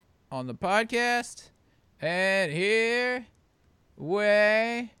on the podcast. And here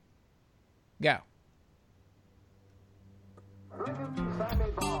we go.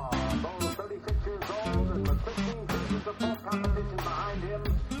 Sammy Baugh, though 36 years old and with 15 seasons of full competition behind him,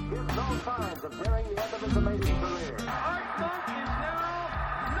 gives no signs of nearing the end of his amazing career. Art Monk is now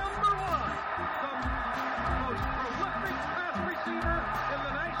number one, the most prolific pass receiver in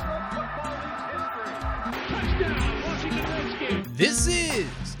the National Football League's history. Touchdown, Washington Redskins. This is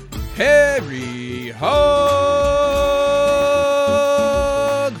Harry Hog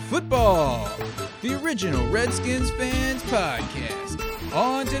Football, the original Redskins fans podcast.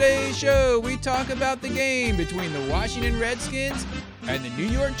 On today's show, we talk about the game between the Washington Redskins and the New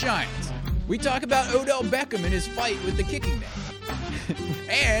York Giants. We talk about Odell Beckham and his fight with the kicking net,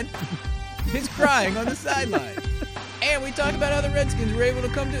 and his crying on the sideline. And we talk about how the Redskins were able to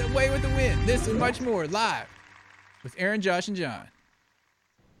come away with a win. This and much more live with Aaron, Josh, and John.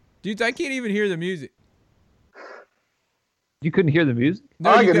 Dudes, I can't even hear the music. You couldn't hear the music? No,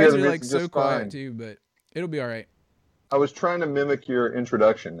 I you can hear guys the are music like so just quiet fine. too, but it'll be all right. I was trying to mimic your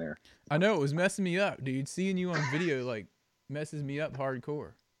introduction there. I know, it was messing me up, dude. Seeing you on video like messes me up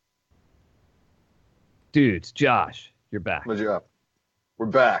hardcore. Dudes, Josh, you're back. What'd you up? We're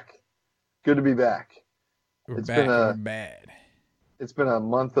back. Good to be back. We're It's back been and a- we're bad. It's been a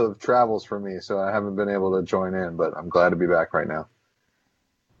month of travels for me, so I haven't been able to join in, but I'm glad to be back right now.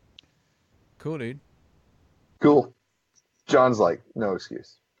 Cool, dude. Cool. John's like, no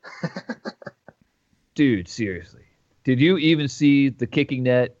excuse. Dude, seriously. Did you even see the kicking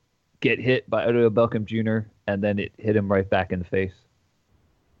net get hit by Odell Beckham Jr. and then it hit him right back in the face?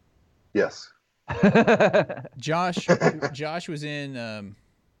 Yes. Josh was in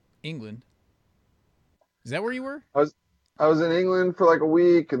England. Is that where you were? I was in England for like a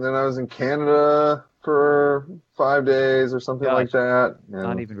week, and then I was in Canada for 5 days or something Yeah, like that. And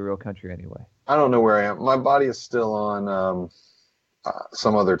Not even a real country anyway. I don't know where I am. My body is still on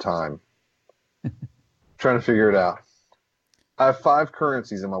some other time. Trying to figure it out. I have 5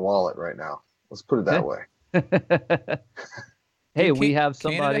 currencies in my wallet right now. Let's put it that way. Hey, Dude, we have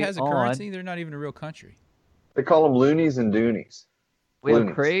somebody Canada has a on. currency. They're not even a real country. They call them loonies and doonies. We have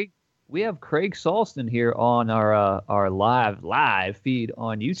Loonies. Craig. We have Craig Salston here on our live feed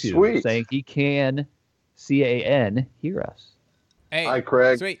on YouTube, Sweet. saying he can CAN hear us. Hey, Hi,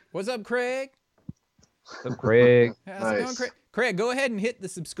 Craig. Sweet. What's up, Craig? So Craig, How's it going, Nice. Craig? Craig, go ahead and hit the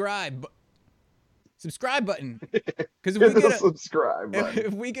subscribe button. Because Hit the subscribe button.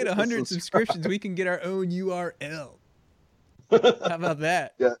 if we get Hit the 100 subscribe. subscriptions, we can get our own URL. How about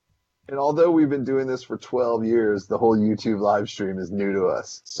that? And although we've been doing this for 12 years, the whole YouTube live stream is new to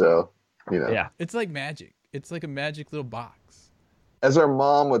us. So, yeah, It's like magic. It's like a magic little box. as our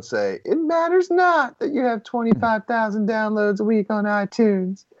mom would say, it matters not that you have 25,000 downloads a week on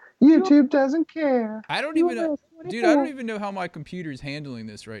iTunes. YouTube doesn't care. I don't even know. Dude, I don't even know how my computer's handling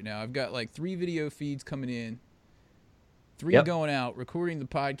this right now. I've got like 3 video feeds coming in, 3 Yep. going out, recording the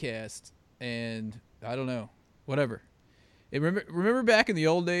podcast, and I don't know. Whatever. Remember back in the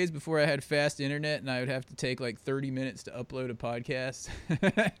old days before I had fast internet and I would have to take like 30 minutes to upload a podcast?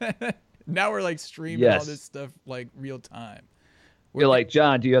 Now we're like streaming all Yes. this stuff like real time. you're like,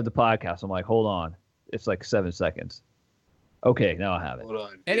 John, do you have the podcast? I'm like, hold on, it's like 7 seconds. Okay, now I have it. Hold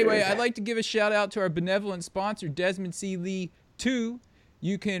on. Anyway, I'd like to give a shout out to our benevolent sponsor, Desmond C. Lee 2.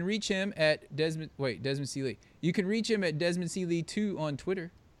 You can reach him at Desmond C. Lee. You can reach him at Desmond C. Lee 2 on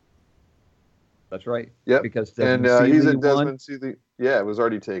Twitter. That's right. Yep. Because And Desmond he's Seeley at Desmond Seeley. Yeah, it was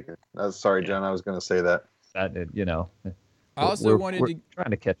already taken. Sorry, John. I was going to say that. won. You know. I also we're wanted to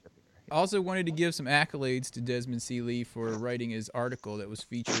trying to catch up here. I also wanted to give some accolades to Desmond C. Lee for writing his article that was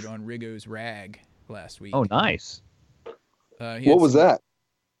featured on Rigo's Rag last week. Oh, nice. What was that?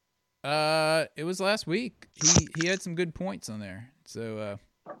 It was last week. He had some good points on there. So,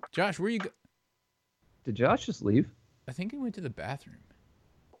 Josh, where you go? Did Josh just leave? I think he went to the bathroom.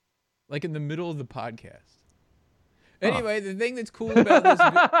 Like in the middle of the podcast. Anyway, the thing that's cool about this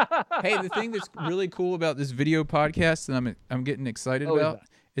the thing that's really cool about this video podcast that I'm getting excited Oh, about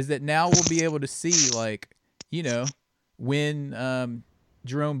is that now we'll be able to see when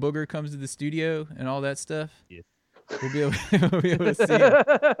Jerome Booger comes to the studio and all that stuff. Yes. We'll be able to see him.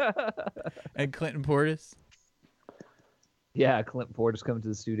 And Clinton Portis. Yeah, Clinton Portis coming to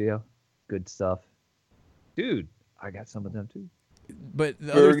the studio. Good stuff. Dude, I got some of them too. But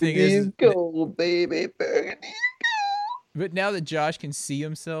the other thing is, gold, baby, burgundy. but now that Josh can see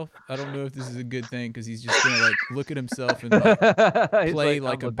himself, I don't know if this is a good thing because he's just gonna like look at himself and like, play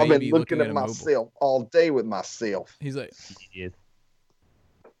like a I've baby been looking looking at at a mobile. myself all day with myself. He's like, Yes.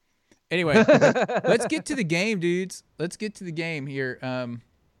 anyway, let's get to the game, dudes. Let's get to the game here.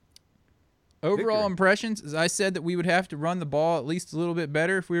 Overall victory. impressions is I said that we would have to run the ball at least a little bit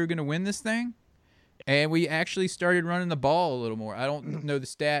better if we were going to win this thing. And we actually started running the ball a little more. I don't know the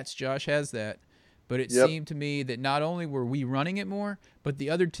stats. Josh has that. But it seemed to me that not only were we running it more, but the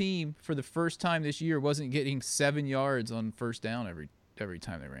other team, for the first time this year, wasn't getting 7 yards on first down every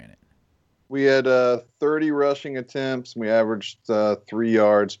time they ran it. We had 30 rushing attempts. We averaged 3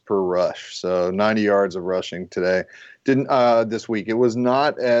 yards per rush, so 90 yards of rushing today. Didn't this week. It was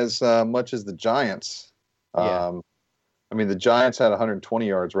not as much as the Giants. Yeah. I mean, the Giants had 120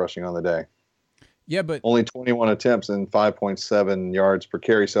 yards rushing on the day. Yeah, but Only 21 attempts and 5.7 yards per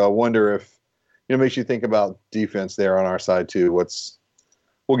carry. So I wonder if it makes you think about defense there on our side too.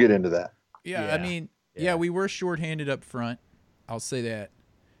 We'll get into that. I mean, we were shorthanded up front. I'll say that.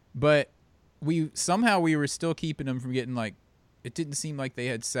 But we were still keeping them from getting it didn't seem like they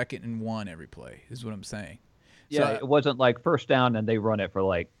had 2nd and 1 every play, is what I'm saying. Yeah, So, it wasn't like first down and they run it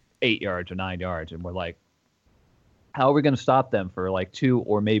for 8 yards or 9 yards, and we're like, how are we going to stop them for 2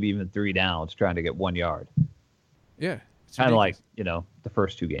 or maybe even 3 downs trying to get 1 yard? yeah. It's Kind of like ridiculous. the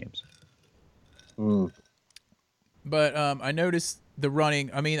first 2 games. But I noticed the running.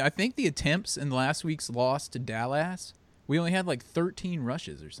 I mean, I think the attempts in last week's loss to Dallas, we only had 13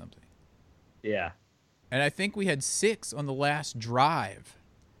 rushes or something. Yeah. And I think we had 6 on the last drive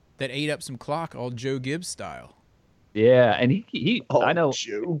that ate up some clock, all Joe Gibbs style. Yeah, and he I know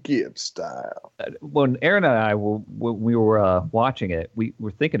Joe Gibbs style. when Aaron and I when we were watching it, we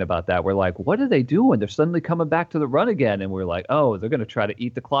were thinking about that. We're like, what are they doing? They're suddenly coming back to the run again, and we're like, oh, they're going to try to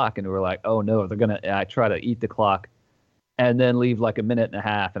eat the clock, and we're like, oh no, they're going to try to eat the clock, and then leave a minute and a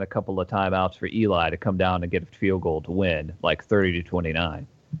half and a couple of timeouts for Eli to come down and get a field goal to win, 30-29.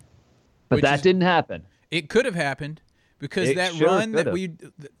 But that didn't happen. It could have happened. Because It that sure run that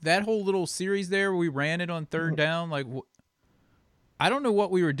could've. that whole little series there, where we ran it on 3rd down, I don't know what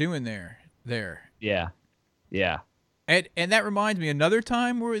we were doing there. Yeah. And that reminds me, another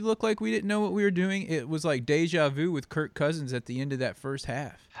time where it looked like we didn't know what we were doing, it was like deja vu with Kirk Cousins at the end of that first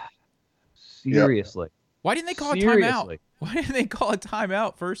half. Seriously. Why didn't they call a timeout? Seriously. Why didn't they call a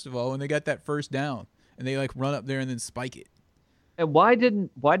timeout, first of all, when they got that first down? And they run up there and then spike it. And why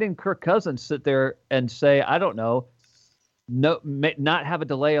didn't Kirk Cousins sit there and say, I don't know, not have a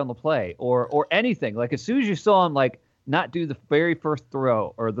delay on the play or anything? As soon as you saw him not do the very first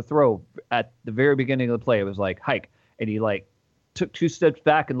throw or the throw at the very beginning of the play, it was hike, and he took 2 steps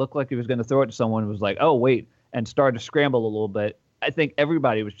back and looked like he was going to throw it to someone. It was oh wait, and started to scramble a little bit. I think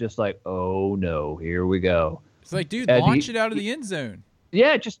everybody was just oh no, here we go. It's dude, And launch it out of the end zone.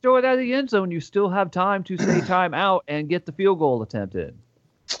 Yeah, just throw it out of the end zone. You still have time to say time out and get the field goal attempt in.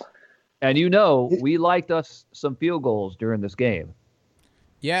 And we liked us some field goals during this game.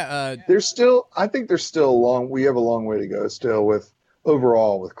 Yeah. I think there's still we have a long way to go still with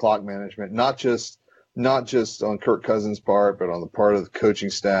clock management, not just on Kirk Cousins' part, but on the part of the coaching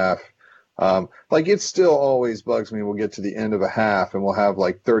staff. It still always bugs me. We'll get to the end of a half and we'll have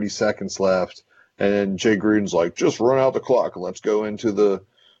 30 seconds left. And then Jay Gruden's just run out the clock and let's go into the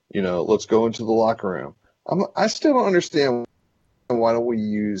locker room. I still don't understand why don't we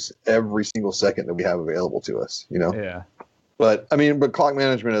use every single second that we have available to us, Yeah. But clock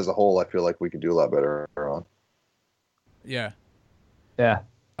management as a whole, I feel like we could do a lot better on. Yeah. Yeah.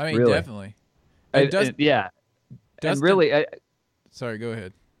 I mean, really. definitely. Yeah. Dustin, and really, sorry, go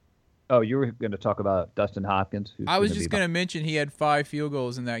ahead. oh, you were going to talk about Dustin Hopkins. I was just going to mention he had 5 field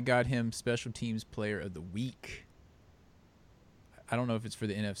goals, and that got him Special Teams Player of the Week. I don't know if it's for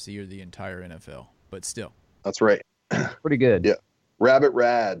the NFC or the entire NFL, but still. That's right. Pretty good. Yeah. Rabbit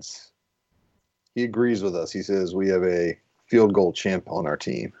Rads. He agrees with us. He says we have a field goal champ on our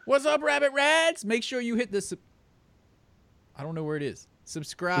team. What's up, Rabbit Rads? Make sure you hit the I don't know where it is.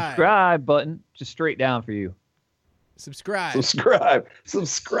 Subscribe button, just straight down for you. Subscribe,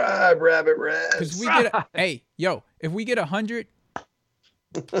 Rabbit Rads. because we get if we get 100,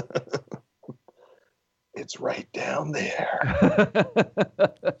 it's right down there.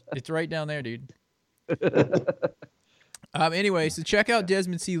 it's right down there, dude. Anyway, so check out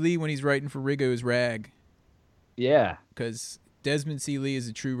Desmond C. Lee when he's writing for Rigo's Rag, Yeah. because Desmond C. Lee is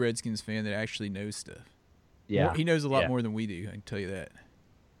a true Redskins fan that actually knows stuff. Yeah. He knows a lot Yeah. more than we do, I can tell you that.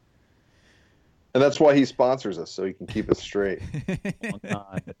 And that's why he sponsors us, so he can keep us straight. Long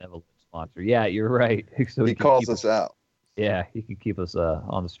time benevolent sponsor. Yeah, you're right. So He can calls keep us out. Yeah, he can keep us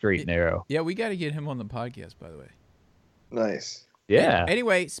on the straight and narrow. Yeah, we got to get him on the podcast, by the way. Nice. Yeah.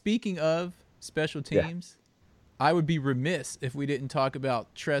 Anyway, speaking of special Yeah. teams, I would be remiss if we didn't talk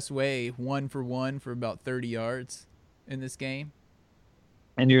about Tress Way 1 for 1 for about 30 yards in this game.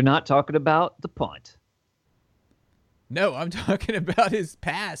 And you're not talking about the punt. No, I'm talking about his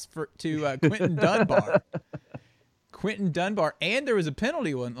pass to Quentin Dunbar. Quentin Dunbar, and there was a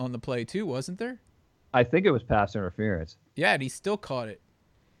penalty on the play too, wasn't there? I think it was pass interference. Yeah, and he still caught it.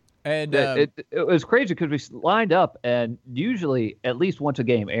 And It was crazy because we lined up, and usually at least once a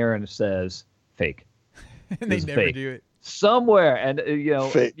game, Aaron says fake. and they It's never fake. do it. Somewhere, and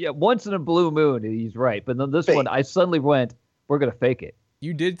Fake. yeah, once in a blue moon, he's right. But then this Fake. one, I suddenly went, "We're gonna fake it."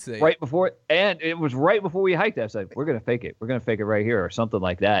 You did say Right before, and it was right before we hiked. I said, "We're gonna fake it. We're gonna fake it right here," or something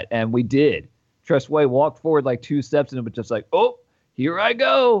like that, and we did. Tressway walked forward like 2 steps, and it was just like, "Oh, here I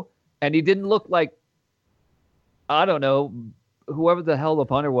go," and he didn't look like, I don't know, whoever the hell the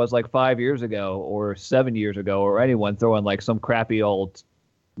punter was like 5 years ago or 7 years ago, or anyone throwing like some crappy old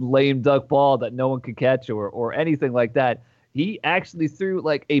lame duck ball that no one could catch or anything like that. He actually threw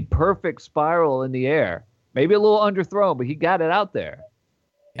like a perfect spiral in the air, maybe a little underthrown, but he got it out there.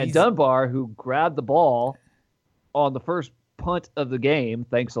 And He's- Dunbar, who grabbed the ball on the first punt of the game,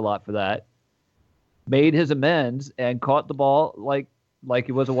 thanks a lot for that, made his amends and caught the ball like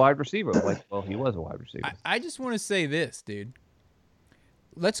he was a wide receiver. Well, he was a wide receiver. I just want to say this, dude.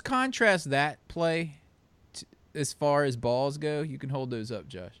 Let's contrast that play as far as balls go. You can hold those up,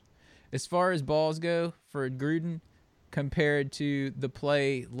 Josh. As far as balls go for Gruden, compared to the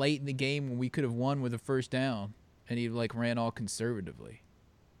play late in the game when we could have won with a first down, and he like ran all conservatively.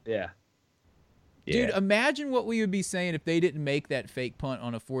 Yeah. Dude, imagine what we would be saying if they didn't make that fake punt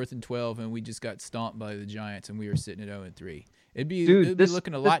on a 4th and 12 and we just got stomped by the Giants and we were sitting at 0-3. It'd be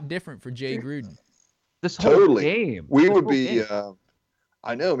looking a lot different for Jay Gruden. This whole Totally. game. We this would whole be. game.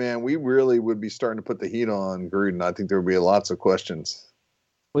 I know, man. We really would be starting to put the heat on Gruden. I think there would be lots of questions.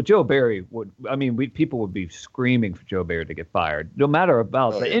 Well, Joe Barry would. I mean, people would be screaming for Joe Barry to get fired. No matter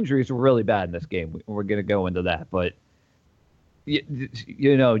about the injuries were really bad in this game. We're going to go into that, but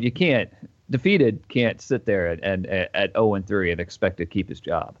you can't. Defeated can't sit there and at 0-3 and expect to keep his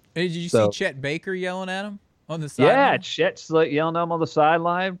job. Hey, did you So- see Chet Baker yelling at him on the sideline? Yeah, Chet's like yelling at him on the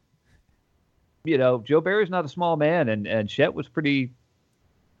sideline. Joe Barry's not a small man, and Chet was pretty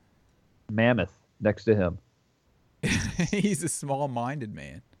mammoth next to him. He's a small-minded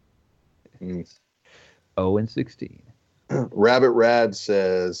man. 0-16. Rabbit Rad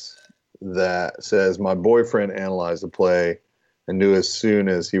says my boyfriend analyzed the play and knew as soon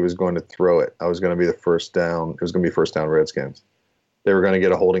as he was going to throw it, I was going to be the first down. It was going to be first down Redskins. They were going to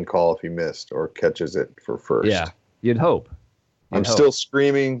get a holding call if he missed or catches it for first. Yeah, you'd hope. I'm still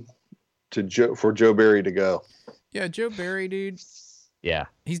screaming for Joe Barry to go. Yeah, Joe Barry, dude, Yeah,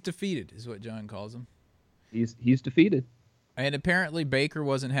 he's defeated is what John calls him. he's defeated. And apparently Baker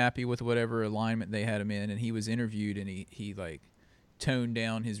wasn't happy with whatever alignment they had him in, and he was interviewed, and he like toned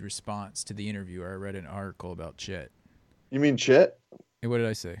down his response to the interviewer. I read an article about Chet. You mean Chet? Hey, what did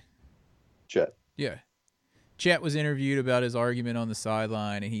I say? Chet. Yeah. Chet was interviewed about his argument on the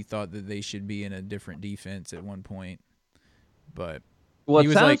sideline, and he thought that they should be in a different defense at one point. But Well, he it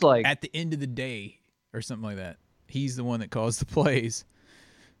was sounds like at the end of the day or something like that. He's the one that calls the plays.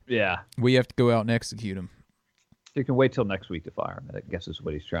 yeah. We have to go out and execute him. You can wait till next week to fire him. I guess is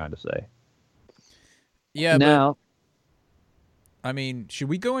what he's trying to say. Yeah, Now, I mean, should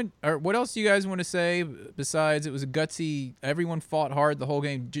we go in? Or what else do you guys want to say besides it was a gutsy? Everyone fought hard the whole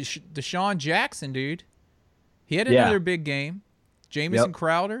game. Deshaun Jackson, dude, he had Yeah. another big game. Jamison Yep.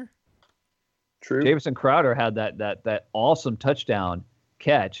 Crowder. True. Jameson Crowder had that awesome touchdown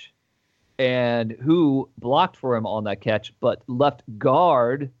catch, and who blocked for him on that catch, but left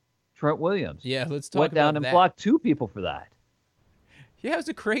guard Trent Williams. Yeah, let's talk Went about down and that. blocked 2 people for that. Yeah, it was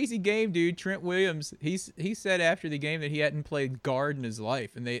a crazy game, dude. Trent Williams, he said after the game that he hadn't played guard in his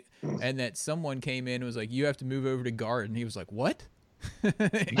life, and that someone came in and was like, "You have to move over to guard," and he was like, "What?"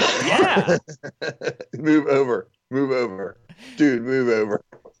 Yeah. Move over, dude. Move over,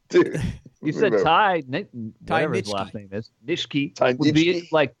 dude. You move said over. Ty, whatever his Nitschke. last name is, Nitschke, Ty would be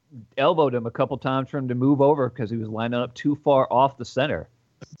Nitschke. like elbowed him a couple times for him to move over because he was lining up too far off the center.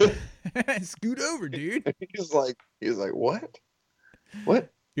 Scoot over, dude. He was like, what? What?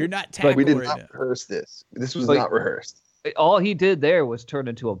 You're not tackling We did right not now. rehearse this. This was Like- not rehearsed. All he did there was turn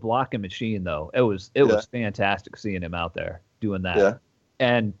into a blocking machine, though. It was fantastic seeing him out there doing that. Yeah.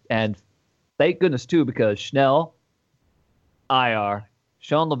 And thank goodness too, because Schnell, IR,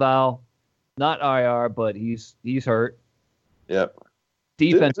 Sean Laval, not IR, but he's hurt. Yep.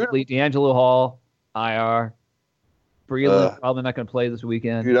 Defensively, D'Angelo Hall, IR. Breland Ugh. probably not going to play this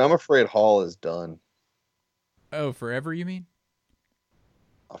weekend. Dude, I'm afraid Hall is done. Oh, forever, you mean?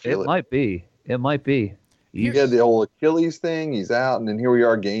 I feel It it. might be. It might be. He had the old Achilles thing. He's out, and then here we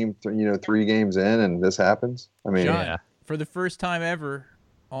are, 3 games in, and this happens. I mean, John, Yeah. for the first time ever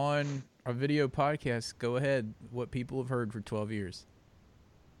on our video podcast. Go ahead. What people have heard for 12 years.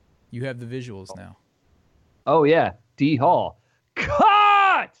 You have the visuals now. Oh yeah, D Hall.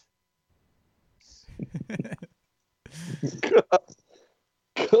 Cut.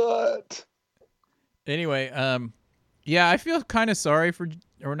 Cut. Anyway, yeah, I feel kind of sorry for,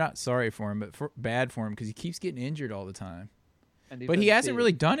 or not sorry for him, but bad for him because he keeps getting injured all the time. But he hasn't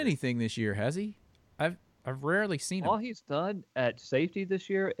really done anything this year, has he? I've rarely seen him. All he's done at safety this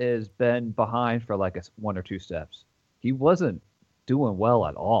year is been behind for like one or two steps. He wasn't doing well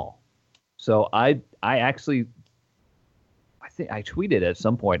at all. So I think I tweeted at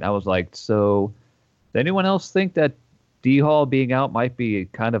some point. I was like, so does anyone else think that D Hall being out might be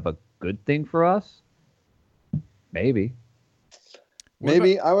kind of a good thing for us? Maybe.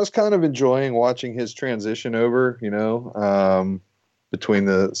 Maybe. I was kind of enjoying watching his transition over, between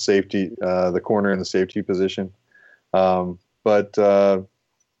the safety, the corner and the safety position. But I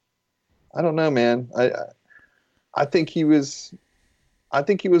don't know, man. I think he was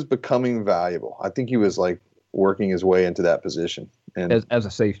becoming valuable. I think he was like working his way into that position, and as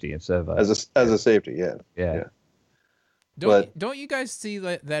a safety instead of as a safety. Yeah. Don't you guys see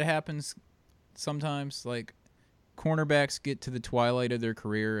that happens sometimes? Like cornerbacks get to the twilight of their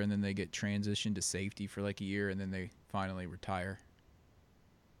career and then they get transitioned to safety for like a year and then they finally retire.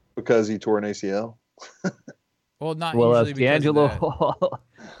 Because he tore an ACL. Well, not well, usually because D'Angelo of that. Hall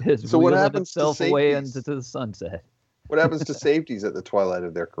is So what wheeling happens to himself away safeties? into the sunset. What happens to safeties at the twilight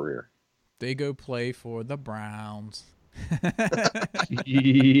of their career? They go play for the Browns.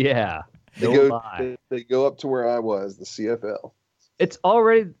 Yeah. They No go. lie. They go up to where I was, the CFL. It's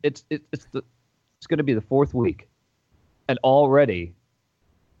already it's going to be the fourth week, and already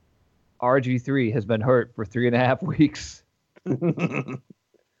RG3 has been hurt for 3.5 weeks.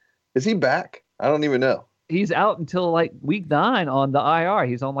 Is he back? I don't even know. He's out until like week 9 on the IR.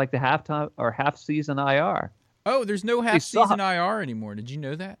 He's on like the halftime or half season IR. Oh, there's no half saw- season IR anymore. Did you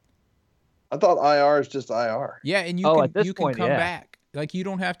know that? I thought IR is just IR. Yeah, and at this you can point, come yeah. back. Like you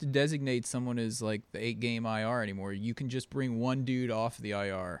don't have to designate someone as like the 8-game IR anymore. You can just bring one dude off the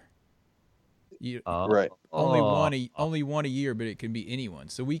IR. Right. Only one a year, but it can be anyone.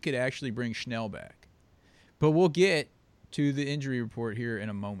 So we could actually bring Schnell back. But we'll get to the injury report here in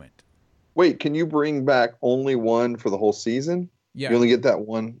a moment. Wait, can you bring back only one for the whole season? Yeah. You only get that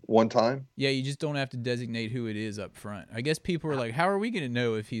one time? Yeah, you just don't have to designate who it is up front. I guess people are like, how are we going to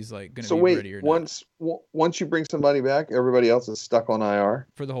know if he's like going to So be wait, ready or not once you bring somebody back, everybody else is stuck on IR?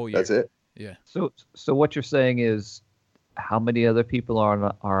 for the whole year? That's it? Yeah. So what you're saying is, how many other people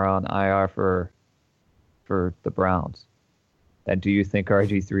are on IR for the Browns? And do you think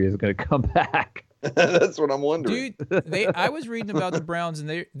RG3 is going to come back? That's what I'm wondering. Dude, I was reading about the Browns,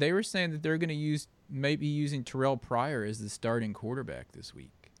 and they were saying that they're going to maybe using Terrell Pryor as the starting quarterback this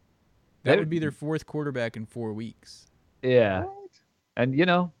week. That would be their fourth quarterback in 4 weeks. Yeah. And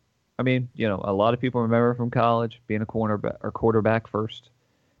a lot of people remember from college being a cornerback or quarterback first.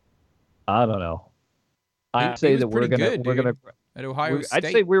 I don't know. I'd say that we're gonna at Ohio State.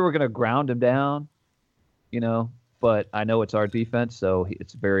 I'd say we were gonna ground him down, but I know it's our defense, so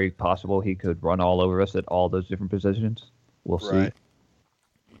it's very possible he could run all over us at all those different positions. We'll see.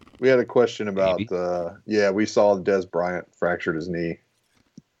 We had a question about Maybe. we saw Des Bryant fractured his knee.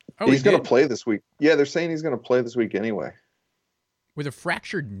 Oh, He's going to play this week. Yeah, they're saying he's going to play this week anyway. with a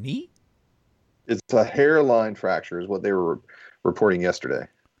fractured knee. It's a hairline fracture is what they were reporting yesterday.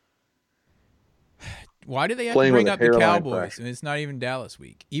 Why do they have Playing to bring with a up the hairline Cowboys? fracture. And it's not even Dallas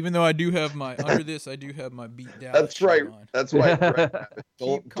week. Even though I do have my under this, I do have my beat Dallas. That's right. shirt on. That's right.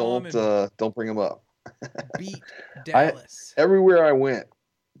 Right. calm Don't bring them up. Beat Dallas. Everywhere I went,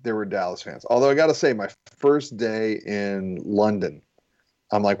 there were Dallas fans. Although I got to say, my first day in London,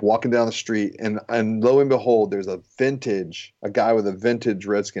 I'm like walking down the street, and lo and behold, there's a guy with a vintage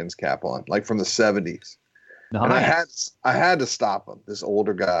Redskins cap on, like from the 70s. Nice. And I had to stop him, this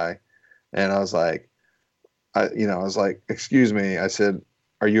older guy, and I was like, excuse me. I said,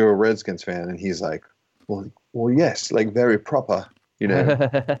 "Are you a Redskins fan?" And he's like, "Well, yes, like very proper,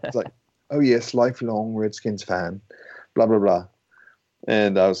 It's like, "Oh yes, lifelong Redskins fan." Blah blah blah.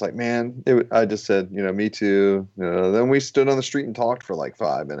 And I was like, man, I just said, me too. Then we stood on the street and talked for like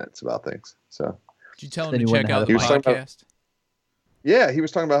 5 minutes about things. So, Did you tell him Then to you wouldn't check out have the He was talking about- podcast? yeah, he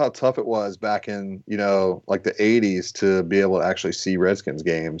was talking about how tough it was back in, like the 80s to be able to actually see Redskins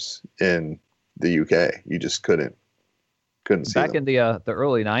games in the UK. You just couldn't see Back them. in the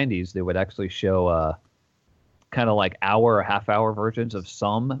early 90s, they would actually show kind of like hour or half-hour versions of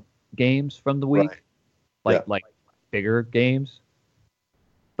some games from the week, Right. like bigger games,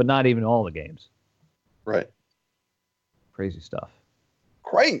 but not even all the games. Right. Crazy stuff.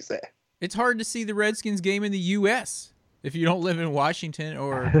 Crazy. It's hard to see the Redskins game in the U.S. if you don't live in Washington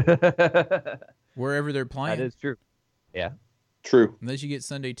or wherever they're playing. That is true. Yeah. True. Unless you get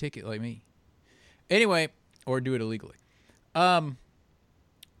Sunday ticket like me. Anyway, or do it illegally. All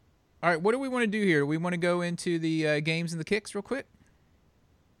right, what do we want to do here? We want to go into the games and the kicks real quick?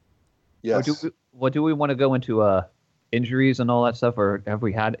 Yes. What do we want to go into injuries and all that stuff, or have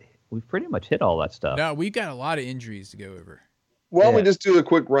we've pretty much hit all that stuff? No, we've got a lot of injuries to go over. Why don't we Yeah. just do a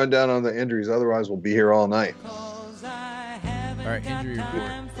quick rundown on the injuries? Otherwise, we'll be here all night. All right, injury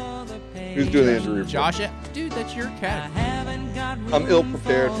report. Who's doing the injury report? Josh, dude, that's your category. I'm ill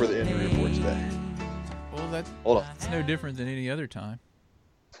prepared for the injury report today. Well, Hold on. that's no different than any other time.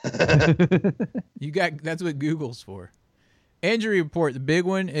 That's what Google's for. Injury report. The big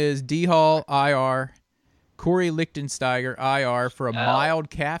one is D Hall IR, Corey Lichtensteiger IR for a mild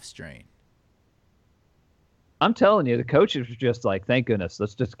calf strain. I'm telling you, the coaches were just like, thank goodness,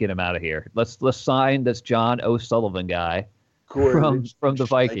 let's just get him out of here. Let's sign this John O'Sullivan guy from the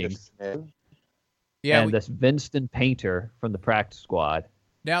Vikings Yeah. and this Winston Painter from the practice squad.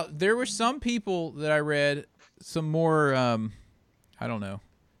 Now, there were some people that I read, some more, I don't know,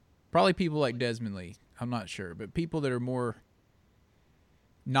 probably people like Desmond Lee. I'm not sure, but people that are more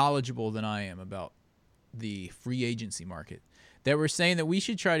knowledgeable than I am about the free agency market that were saying that we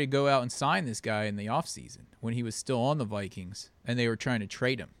should try to go out and sign this guy in the offseason when he was still on the Vikings and they were trying to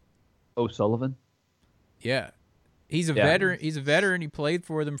trade him. O'Sullivan? Yeah. He's a veteran. He's a veteran. He played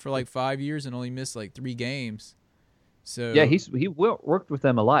for them for like 5 years and only missed like 3 games. So Yeah, he worked with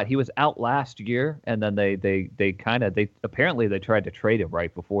them a lot. He was out last year, and then they apparently they tried to trade him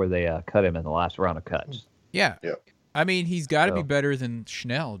right before they cut him in the last round of cuts. yeah. Yep. I mean, he's got to be So- better than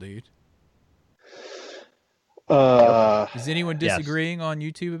Schnell, dude. Is anyone Yes. disagreeing on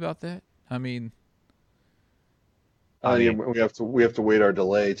YouTube about that? I mean, we have to wait our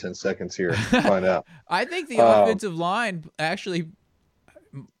delay 10 seconds here to find out. I think the offensive line actually,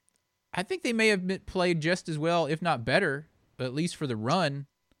 I think they may have played just as well, if not better, at least for the run,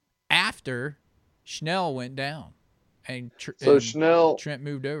 after Schnell went down and So and Schnell Trent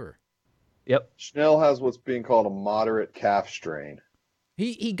moved over. Yep. Schnell has what's being called a moderate calf strain.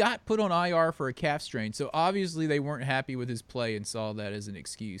 He got put on IR for a calf strain, so obviously they weren't happy with his play and saw that as an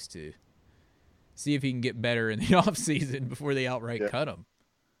excuse to see if he can get better in the offseason before they outright cut him.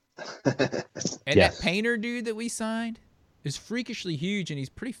 And Yes. that Painter dude that we signed is freakishly huge, and he's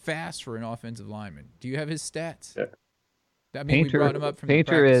pretty fast for an offensive lineman. Do you have his stats? Yeah. I mean, we brought him up from the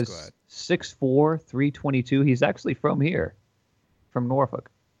Painter practice is squad. 6'4", 322. He's actually from here, from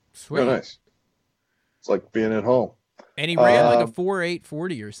Norfolk. Sweet. Oh, nice. It's like being at home. And he ran like a 4.8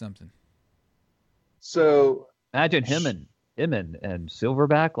 40 or something. So Imagine him and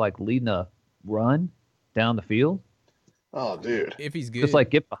Silverback like leading a run down the field. oh, dude. If he's good. Just like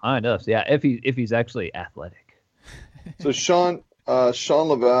get behind us. Yeah, if he's actually athletic. So Sean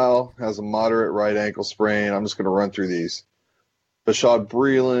Laval has a moderate right ankle sprain. I'm just going to run through these. Bashad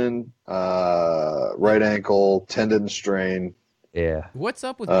Breeland, right ankle tendon strain. Yeah. What's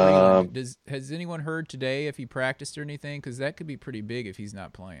up with Breeland? Has anyone heard today if he practiced or anything? Because that could be pretty big if he's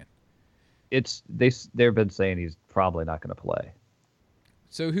not playing. They've been saying he's probably not going to play.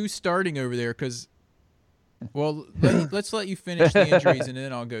 So who's starting over there? Because, well, let's let you finish the injuries and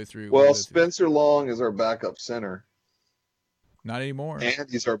then I'll go through. Well, go through. Spencer Long is our backup center, Not anymore. and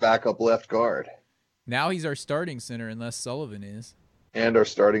he's our backup left guard, Now he's our starting center unless Sullivan is. and our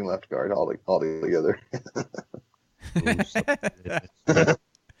starting left guard all together.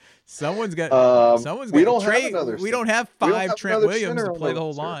 Someone's got. Someone's got. we don't have Trey, another. we don't have we don't 5 have Trent another Williams center to on play the the whole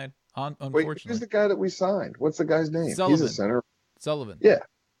roster. line. Wait, Unfortunately, who's the guy that we signed? What's the guy's name? Sullivan. He's a center. Sullivan. Yeah.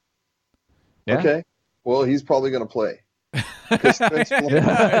 Yeah. Okay. Well, he's probably going to play. 'Cause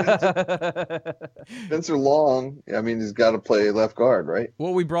Spencer Long, I mean, he's got to play left guard, right?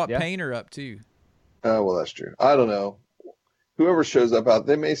 Well, we brought Yeah. Painter up too. Well, that's true. I don't know. Whoever shows up out,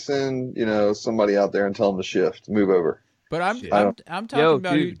 they may send somebody out there and tell them to shift, move over. But I'm Shit. talking Yo,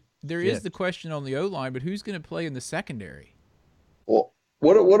 about dude. there is Yeah. the question on the O line, but who's going to play in the secondary? Well,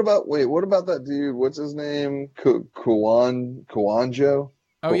 what about that dude? What's his name? Kwanjo?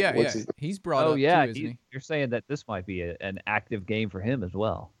 Oh yeah, What's yeah. his- He's brought Oh up yeah, too, isn't he? you're saying that this might be an active game for him as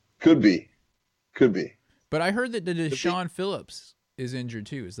well. Could be. But I heard that Deshaun Phillips is injured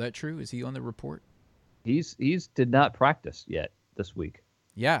too. Is that true? Is he on the report? He's did not practice yet this week.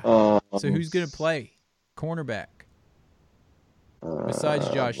 Yeah. Um, So who's going to play cornerback besides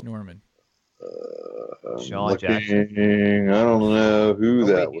Josh Norman? Sean Jackson. I don't know who Oh,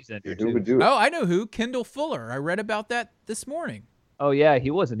 that wait, would he's be. injured Who too. would do it? Oh, I know who. Kendall Fuller. I read about that this morning. Oh yeah, he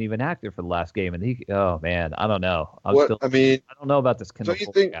wasn't even active for the last game, and oh man, I don't know. I What don't know about this Kendall don't you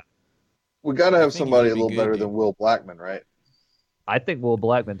Fuller think- guy. We got to have think he's somebody a gonna be little good, better dude. than Will Blackman, right? I think Will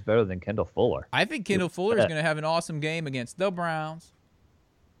Blackman's better than Kendall Fuller. I think Kendall Fuller is going to have an awesome game against the Browns.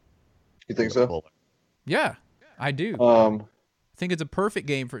 You think so? Fuller. Yeah, I do. I Um, think it's a perfect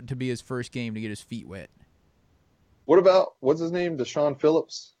game for it to be his first game to get his feet wet. what about what's his name? Deshaun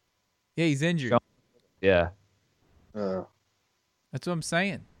Phillips. Yeah, he's injured. Sean- Yeah. That's what I'm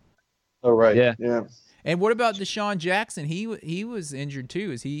saying. Oh right. Yeah. Yeah. And what about Deshaun Jackson? He was injured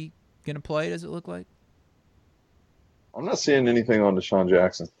too. Is he going to play? Does it look like? I'm not seeing anything on Deshaun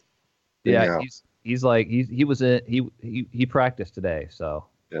Jackson. Yeah, he practiced today, so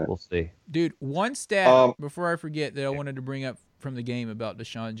Yeah. we'll see. Dude, one stat Um, before I forget that I wanted to bring up from the game about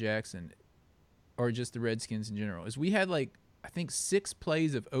Deshaun Jackson, or just the Redskins in general, is we had like I think 6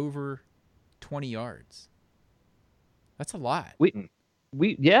 plays of over 20 yards. That's a lot.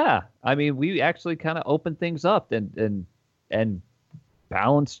 I mean, we actually kind of opened things up and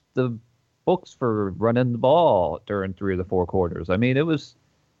balanced the books for running the ball during 3 of the 4 quarters. I mean, it was,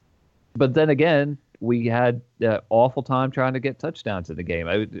 but then again, we had that awful time trying to get touchdowns in the game.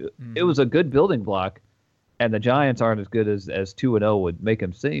 It was a good building block, and the Giants aren't as good as 2-0 would make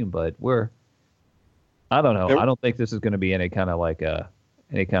them seem, but I don't know. Yep. I don't think this is going to be any kind of like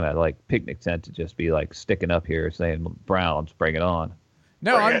picnic tent to just be like sticking up here saying Browns, bring it on.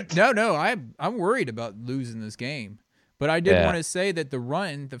 No, Bring I'm worried about losing this game. But I did Yeah. want to say that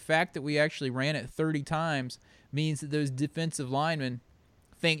the fact that we actually ran it 30 times means that those defensive linemen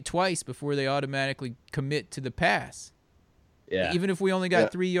think twice before they automatically commit to the pass. Yeah. Even if we only got Yeah.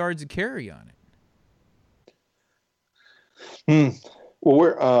 3 yards of carry on it.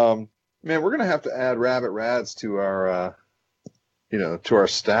 Well, we're gonna have to add Rabbit Rads to our to our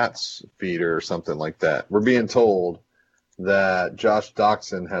stats feeder or something like that. We're being told that Josh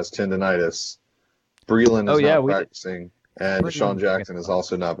Doxson has tendonitis. Breland is not practicing, and Deshaun Jackson has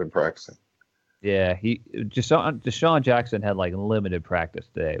also not been practicing. Yeah, Deshaun Jackson had like limited practice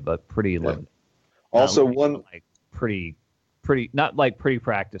today, but pretty limited. Also, like pretty not like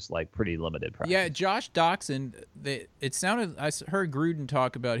pre-practice, like pretty limited practice. Yeah, Josh Doxson, it sounded I heard Gruden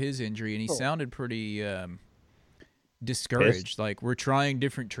talk about his injury and he sounded pretty discouraged. Pissed. Like, we're trying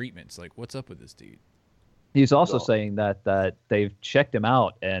different treatments. Like, what's up with this dude? He's also saying that they've checked him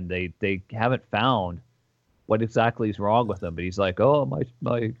out and they haven't found what exactly is wrong with him. But he's like, oh,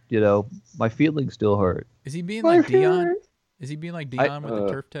 my feelings still hurt. Is he being like Dion? Is he being like Dion with the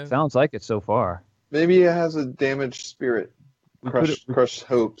turf toe? Sounds like it so far. Maybe he has a damaged spirit, crushed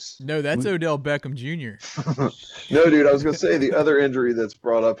hopes. No, that's Odell Beckham Jr. No, dude, I was gonna say the other injury that's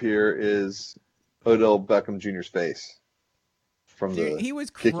brought up here is Odell Beckham Jr.'s face. Dude, he was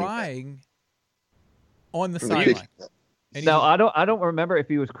kicking crying on the from the sideline. kicking net. And Now I don't remember if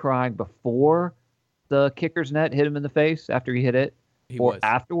he was crying before the kicker's net hit him in the face after he hit it, he or was.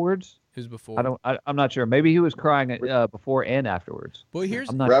 afterwards. It was before. I'm not sure. Maybe he was crying before and afterwards. Well, here's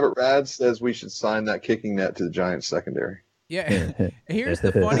I'm not Rabbit Rad says we should sign that kicking net to the Giants secondary. yeah. Here's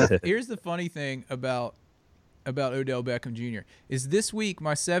the funny thing about Odell Beckham Jr. is this week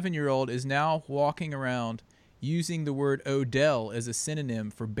my 7-year-old is now walking around using the word Odell as a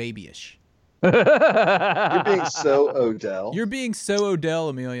synonym for babyish. You're being so Odell. You're being so Odell,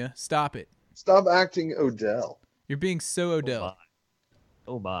 Amelia. Stop it. Stop acting Odell. You're being so Odell.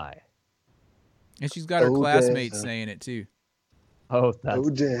 Oh my. And she's got her Odell. classmates saying it too. Oh, that's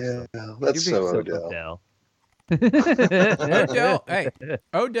Odell. you're That's being so Odell. Odell, hey,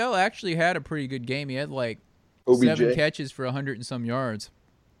 Odell actually had a pretty good game. He had like OBJ. 7 catches for 100 and some yards,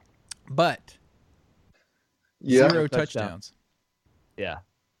 but Yeah. 0 Touchdown. touchdowns. Yeah.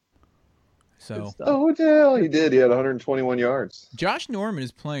 So Odell. He did. He had 121 yards. Josh Norman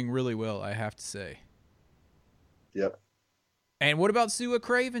is playing really well, I have to say. Yep. And what about Sua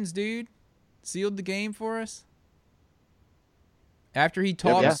Cravens, dude? Sealed the game for us. After he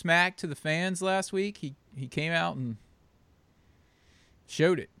talked Yeah. smack to the fans last week, he came out and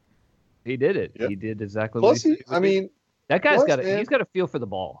showed it. He did it. Yep. He did exactly Plus, what he said he would do. That guy's plus, man- he's got a feel for the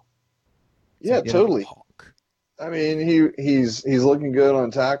ball. Yeah, you know, totally. Hawk. I mean, he's looking good on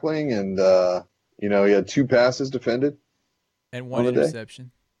tackling, and he had 2 passes defended. And 1 On the day.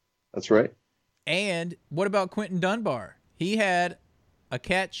 interception. That's right. And what about Quentin Dunbar? He had a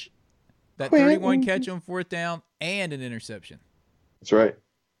catch, that Quentin. 31 catch on 4th down, and an interception. That's right.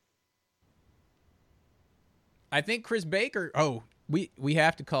 I think Chris Baker. Oh, we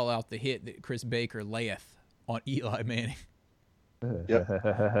have to call out the hit that Chris Baker layeth on Eli Manning. Yep.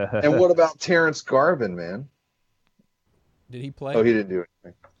 And what about Terrence Garvin, man? Did he play? Oh, he didn't do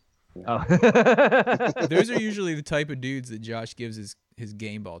anything. Oh. Those are usually the type of dudes that Josh gives his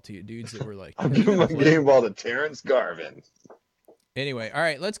game ball to. Dudes that were like, I'm giving my game ball to Terrence Garvin. Anyway, all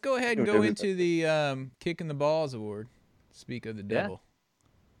right, let's go ahead and go into the Kicking the Balls award. Speak of the devil.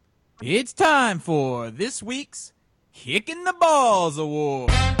 It's time for this week's Kicking the Balls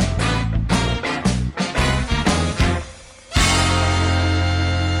award.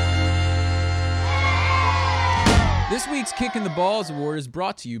 This week's Kicking the Balls award is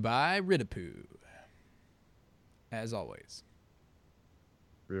brought to you by Ridapoo. As always.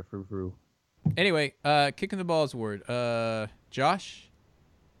 Anyway, Kicking the Balls award. Josh?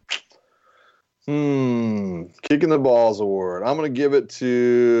 Kicking the Balls award. I'm gonna give it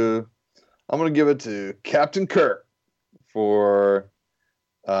to Captain Kirk for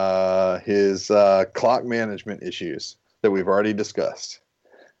his clock management issues that we've already discussed,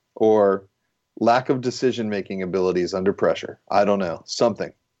 or lack of decision-making abilities under pressure. I don't know,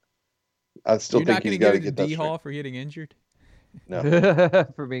 something. I still think he's got to get that D Hall straight. for getting injured. No,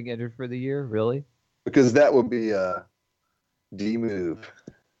 For being injured for the year, really? because that would be a D move.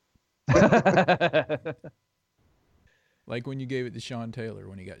 Like when you gave it to Sean Taylor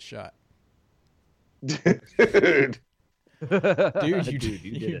when he got shot. Dude. Dude, you Dude,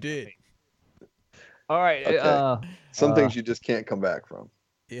 you it. did. All right. Okay. Some things you just can't come back from.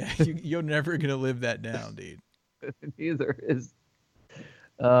 Yeah, you're never going to live that down, dude. Neither is.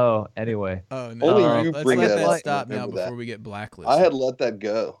 Oh, anyway. Oh, no. Only All right, you let's bring let that that up. stop now Remember that. before we get blacklisted. I had let that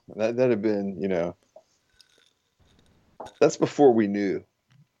go. That had been, that's before we knew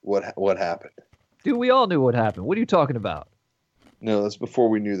what happened. Dude, we all knew what happened. What are you talking about? No, that's before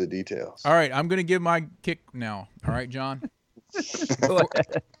we knew the details. All right, I'm going to give my kick now. All right, John?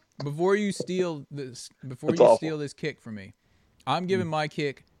 Before you steal this kick from me, I'm giving my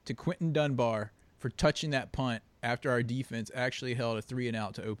kick to Quentin Dunbar for touching that punt after our defense actually held a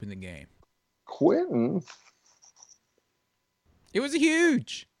 3-and-out to open the game. Quentin? It was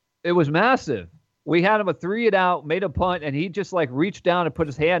huge. It was massive. We had him a 3-and-out, made a punt, and he just like reached down and put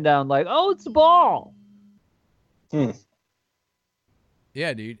his hand down like, oh, it's the ball.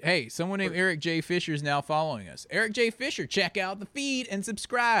 Yeah, dude. Hey, someone named Eric J. Fisher is now following us. Eric J. Fisher, check out the feed and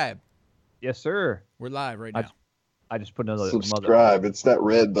subscribe. Yes, sir. We're live right now. I just put another Subscribe. It's that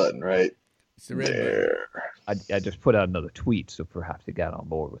red button, right? It's the red button. There. I just put out another tweet, so perhaps he got on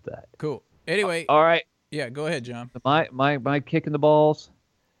board with that. Cool. Anyway, All right. yeah, go ahead, John. My kicking the balls.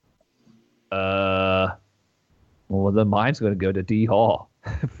 Well, then mine's going to go to D Hall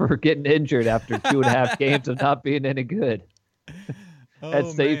for getting injured after 2.5 games of not being any good at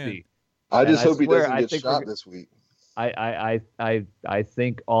safety. I just And hope he swear, doesn't I get think shot we're- this week. I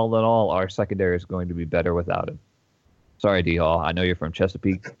think all in all, our secondary is going to be better without him. Sorry, D Hall. I know you're from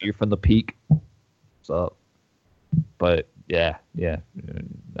Chesapeake. You're from the Peak. So, but yeah,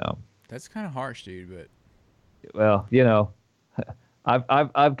 no. That's kind of harsh, dude, but Well,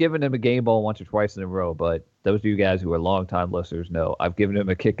 I've given him a game ball once or twice in a row, but those of you guys who are longtime listeners know I've given him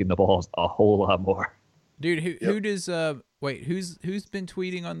a kick in the balls a whole lot more. dude, who does who's been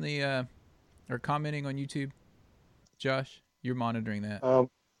tweeting on the or commenting on YouTube? Josh, you're monitoring that.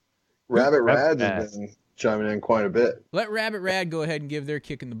 Rabbit Rad has been chiming in quite a bit. Let Rabbit Rad go ahead and give their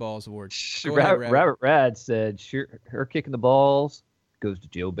kick in the balls award. Go ahead, Rabbit Rad said her kick in the balls goes to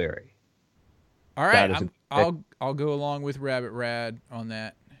Joe Barry. All right, That is I'll go along with Rabbit Rad on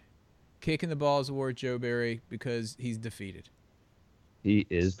that. Kick in the balls award, Joe Barry, because he's defeated. He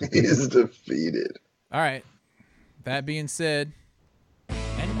is He is defeated. All right. That being said,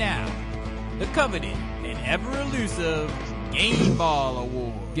 and now the coveted and ever elusive Game Ball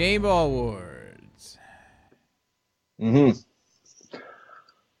Award. Game Ball Awards.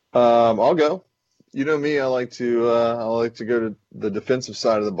 I'll go. You know me. I like to go to the defensive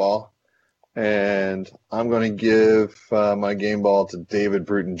side of the ball, and I'm going to give my game ball to David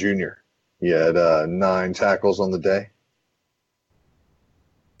Bruton Jr. He had 9 tackles on the day,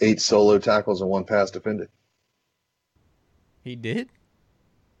 8 solo tackles, and 1 pass defended. He did?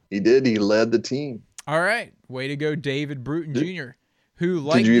 He did. He led the team. All right. Way to go, David Bruton Jr., who,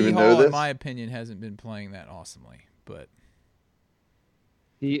 like you D. even know Hall, in this? my opinion, hasn't been playing that awesomely. But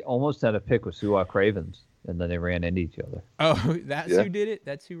He almost had a pick with Suwa Cravens, and then they ran into each other. oh, that's Yeah. who did it?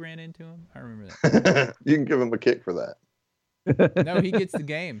 That's who ran into him? I remember that. You can give him a kick for that. No, he gets the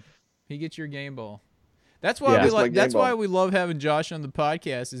game. He gets your game ball. That's why Yeah. we That's my like. That's game why ball. we love having Josh on the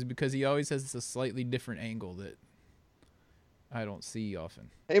podcast, is because he always has a slightly different angle that I don't see often.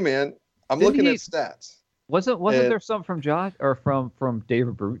 Hey, man, I'm Didn't looking he- at stats. Wasn't there something from Josh or from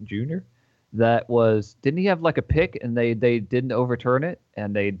David Bruton Jr. that was? Didn't he have like a pick and they didn't overturn it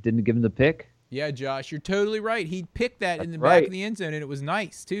and they didn't give him the pick? Yeah, Josh, you're totally right. He picked that in the That's back right. of the end zone, and it was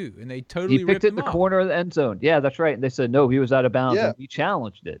nice too. And they totally He picked ripped it him in the off. corner of the end zone. Yeah, that's right. And they said no, he was out of bounds. Yeah. And he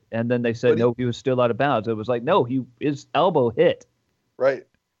challenged it, and then they said But no, he was still out of bounds. It was like no, his elbow hit. right?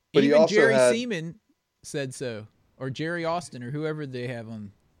 But he Even also Jerry had, Seaman said so, or Jerry Austin, or whoever they have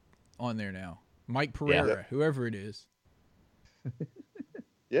on there now. Mike Pereira, whoever it is.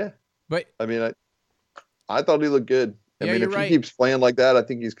 yeah. But I mean, I thought he looked good. I Yeah, mean, you're if right. he keeps playing like that, I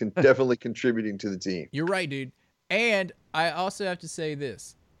think he's definitely contributing to the team. you're right, dude. And I also have to say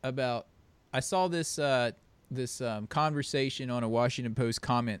this about I saw this conversation on a Washington Post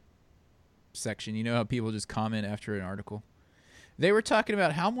comment section. You know how people just comment after an article? They were talking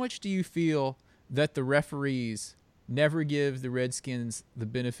about how much do you feel that the referees never give the Redskins the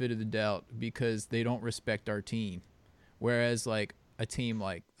benefit of the doubt because they don't respect our team, whereas like a team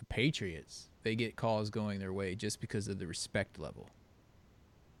like the Patriots, they get calls going their way just because of the respect level.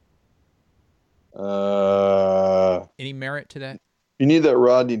 Any merit to that? You need that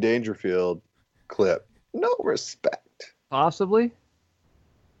Rodney Dangerfield clip. No respect. Possibly.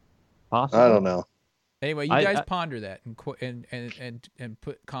 I don't know. Anyway, you I- guys I- ponder that and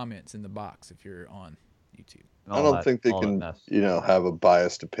put comments in the box if you're on YouTube. I don't think they can, have a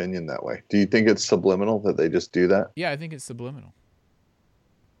biased opinion that way. Do you think it's subliminal that they just do that? Yeah, I think it's subliminal.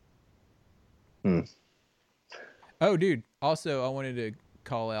 Hmm. Oh, dude. Also, I wanted to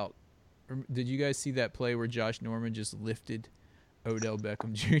call out. Did you guys see that play where Josh Norman just lifted Odell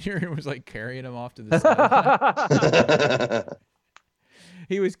Beckham Jr. and was like carrying him off to the side?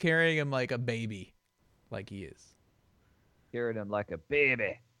 He was carrying him like a baby, like he is. Carried him like a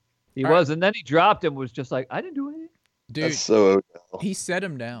baby. He All was, and then he dropped him. Was just like, I didn't do anything. Dude, That's so Odell. he set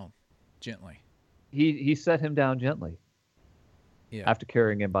him down gently. He set him down gently. Yeah. After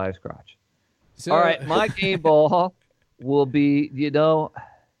carrying him by his crotch. So, All right, my game ball will be,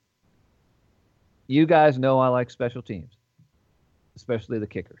 you guys know I like special teams, especially the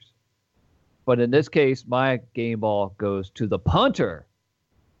kickers. But in this case, my game ball goes to the punter,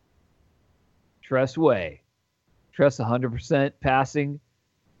 Tress Way. Tress 100% passing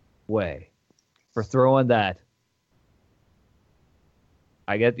way for throwing that.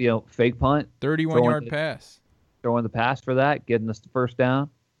 I get, fake punt, 31-yard pass. throwing the pass for that, getting us the first down.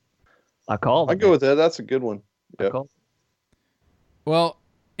 I call it. I go with that. That's a good one. I Yep. call it. Well,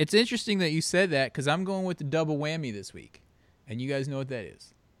 it's interesting that you said that because I'm going with the double whammy this week. And you guys know what that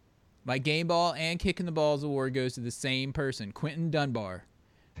is. My game ball and kicking the balls award goes to the same person, Quentin Dunbar,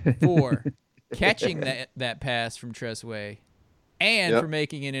 for catching that pass from Tressway and Yep. for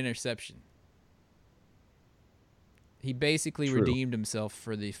making an interception. He basically True. redeemed himself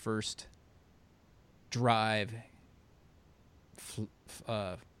for the first drive.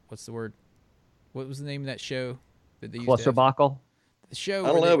 What's the word? What was the name of that show that they used to have? Clusterbuckle. The show. I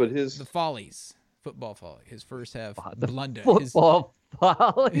don't where know, they- but his the Follies, football folly. His first half The blunder. Football His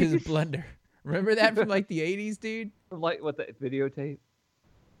follies. blunder. Remember that from like the 80s, dude? Like what the videotape?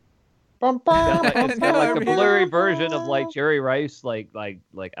 Bum, It's got bum. like, it's got No, like I the mean- blurry version of like Jerry Rice, like I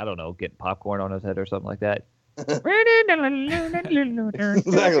don't know, getting popcorn on his head or something like that. Exactly.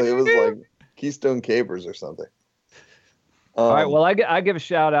 It was like Keystone Capers or something. All right, well, I give a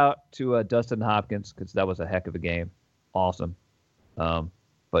shout out to Dustin Hopkins because that was a heck of a game, awesome.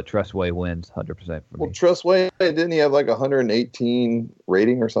 But Tressway wins 100% for well, me. Tressway, didn't he have like 118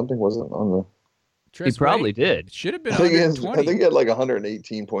 rating or something? Wasn't on the? He probably did. Should have been I think, 120. he had like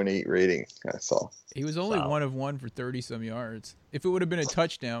 118.8 rating. I saw. He was only Solid. 1 of 1 for 30-some yards. If it would have been a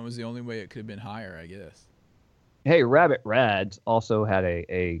touchdown, was the only way it could have been higher, I guess. Hey, Rabbit Rads also had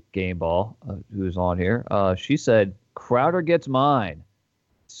a game ball who's on here. She said, Crowder gets mine.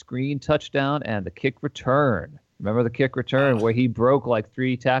 Screen touchdown and the kick return. Remember the kick return where he broke like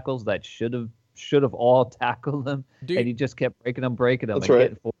 3 tackles that should have all tackled him, Dude, and he just kept breaking them, That's and right.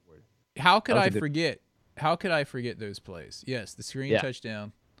 getting forward. how could that was I a good- forget? How could I forget those plays? Yes, the screen Yeah.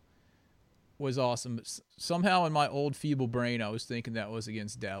 touchdown was awesome. But somehow in my old feeble brain, I was thinking that was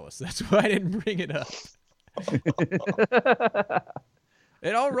against Dallas. That's why I didn't bring it up.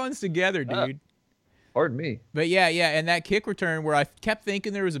 It all runs together, dude. Pardon me. But yeah, and that kick return where I kept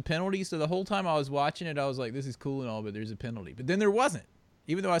thinking there was a penalty, so the whole time I was watching it, I was like, this is cool and all, but there's a penalty. But then there wasn't,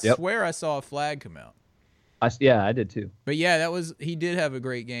 even though I Yep. swear I saw a flag come out. I did too. But yeah, he did have a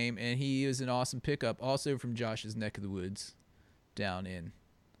great game, and he is an awesome pickup, also from Josh's neck of the woods down in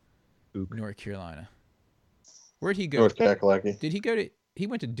Duke. North Carolina. Where'd he go? North Kakalaki. Did he go to, he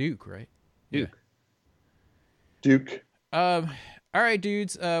went to Duke, right? Duke. Duke. All right,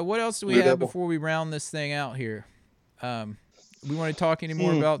 dudes. What else do we Blue have Devil. before we round this thing out here? We want to talk any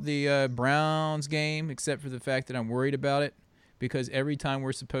more about the Browns game, except for the fact that I'm worried about it because every time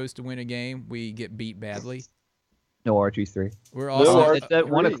we're supposed to win a game, we get beat badly. No RG3. We're also It's at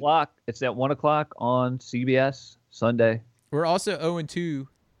 1 RG3. o'clock. It's at 1 o'clock on CBS Sunday. we're also 0-2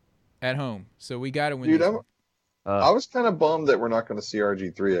 at home, so we got to win. Dude, this I'm one. I was kind of bummed that we're not going to see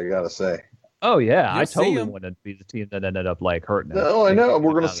RG3. I gotta say. Oh yeah, I You'll see totally him. wanted to be the team that ended up like hurting. No, I know.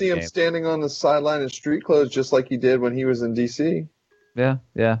 We're going to Out of see the him game. standing on the sideline in street clothes, just like he did when he was in DC. Yeah.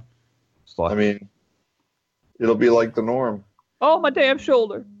 It's like, I mean, it'll be like the norm. oh my damn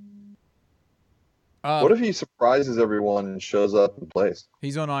shoulder. What if he surprises everyone and shows up and plays?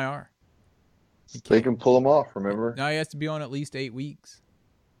 He's on IR? They can pull him off. Remember? Now he has to be on at least 8 weeks.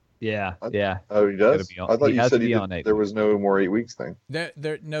 Yeah. Oh, he does. Gotta be on- I thought he you has said to be on 8 there was no more 8 weeks thing.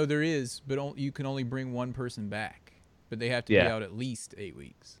 There is, but you can only bring one person back. But they have to be Yeah. out at least 8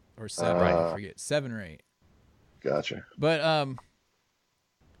 weeks or 7. I forget 7 or 8. Gotcha. But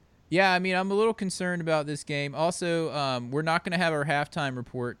yeah, I mean, I'm a little concerned about this game. Also, we're not going to have our halftime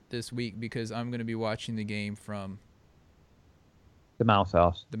report this week because I'm going to be watching the game from The Mouse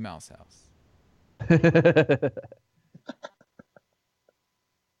House. the Mouse House.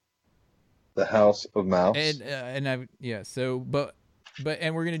 The House of Mouse. And I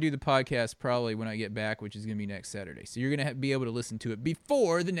and we're gonna do the podcast probably when I get back, which is gonna be next Saturday. So you're gonna be able to listen to it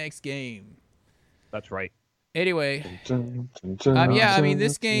before the next game. That's right. Anyway, yeah, I mean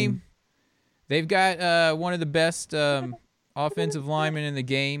this game, they've got one of the best offensive linemen in the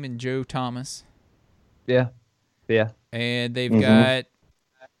game, in Joe Thomas, Yeah. and they've got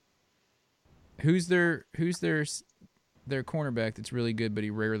who's their cornerback that's really good, but he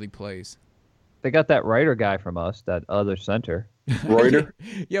rarely plays. They got that writer guy from us, that other center. Reuter.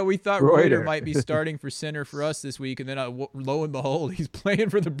 Yeah, we thought Reuter. Reuter might be starting for center for us this week, and then lo and behold, he's playing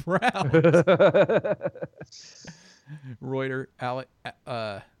for the Browns. Reuter,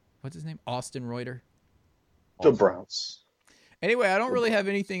 what's his name? Austin Reuter. The Browns. Anyway, I don't really have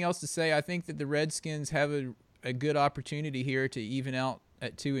anything else to say. I think that the Redskins have a good opportunity here to even out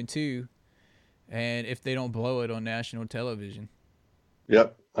at 2-2, and if they don't blow it on national television.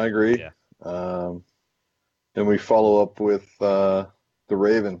 Yep, I agree. Yeah. And we follow up with the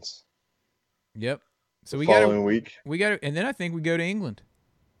Ravens Yep. So the we got following week. and then I think we go to England.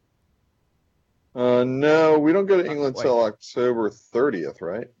 No, we don't go to England Wait. till October 30th,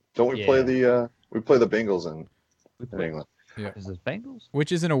 right? Don't we play Yeah. we play the Bengals in England? Is this Bengals?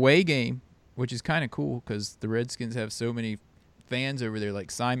 Which is an away game, which is kind of cool because the Redskins have so many fans over there,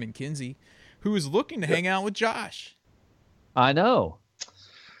 like Simon Kinsey, who is looking to hang out with Josh. I know.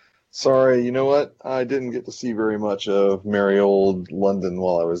 Sorry, you know what? I didn't get to see very much of merry old London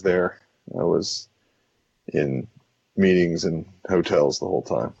while I was there. I was in meetings and hotels the whole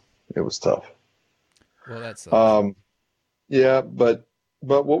time. It was tough. Well, that's Yeah, but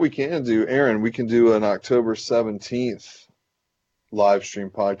what we can do, Aaron, we can do an October 17th live stream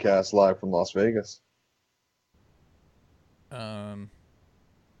podcast live from Las Vegas, right.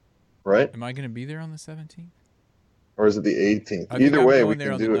 right? Am I going to be there on the 17th? Or is it the 18th? I think Either I'm way, going we there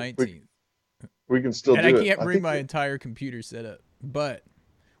can on do the it. 19th. We can still And do I it. can't bring think my entire computer set up, but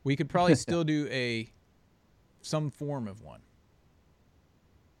we could probably still do some form of one.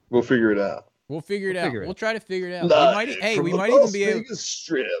 we'll figure it out. We'll figure it out. figure it We'll try to figure it out. Live We from might the even Las be able. Vegas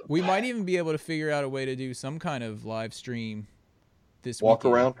Strip. We might even be able to figure out a way to do some kind of live stream this Walk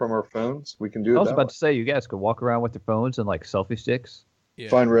weekend. around from our phones. We can do it. I was that about way. to say, you guys could walk around with your phones and like selfie sticks. Yeah.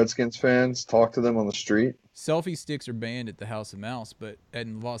 Find Redskins fans, talk to them on the street. Selfie sticks are banned at the House of Mouse, but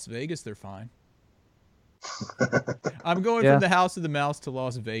in Las Vegas they're fine. I'm going Yeah. from the House of the Mouse to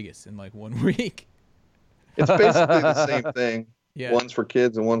Las Vegas in like 1 week. It's basically the same thing. Yeah. One's for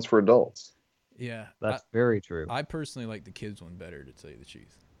kids and one's for adults. Yeah. That's very true. I personally like the kids one better, to tell you the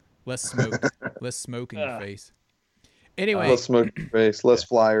truth. Less smoke. Less smoke in your face. Anyway. Less smoke in your face, less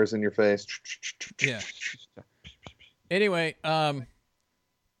flyers in your face. Yeah. Anyway,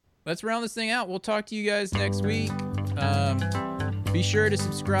 let's round this thing out. We'll talk to you guys next week. Be sure to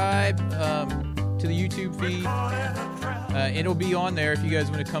subscribe to the YouTube feed. It'll be on there if you guys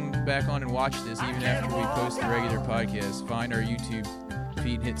want to come back on and watch this, even after we post the regular podcast. Find our YouTube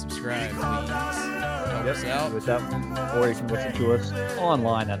feed and hit subscribe, please. Help us out. With that, or you can listen to us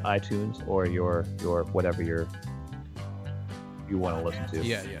online at iTunes or your whatever you want to listen to.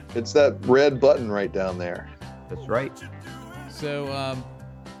 Yeah. It's that red button right down there. That's right. So,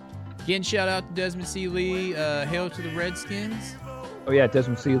 again, shout out to Desmond C. Lee. Hail to the Redskins. Oh yeah,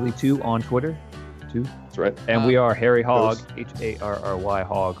 Desmond Seeley 2 on Twitter, too. That's right. And we are Harry Hogg, those- HARRY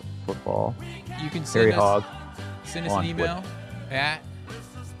Hogg Football. You can Harry Hogg. send us on an email at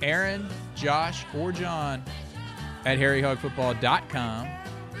Aaron, Josh, or John at harryhogfootball.com.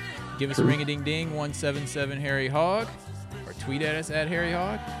 Give us a ring-a-ding-ding 177 Harry Hogg, or tweet at us at Harry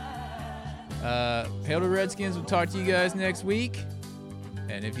Hogg. Hail to the Redskins. We'll talk to you guys next week.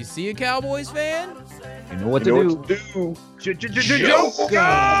 And if you see a Cowboys fan, You know what You know to what to do. do. Joker!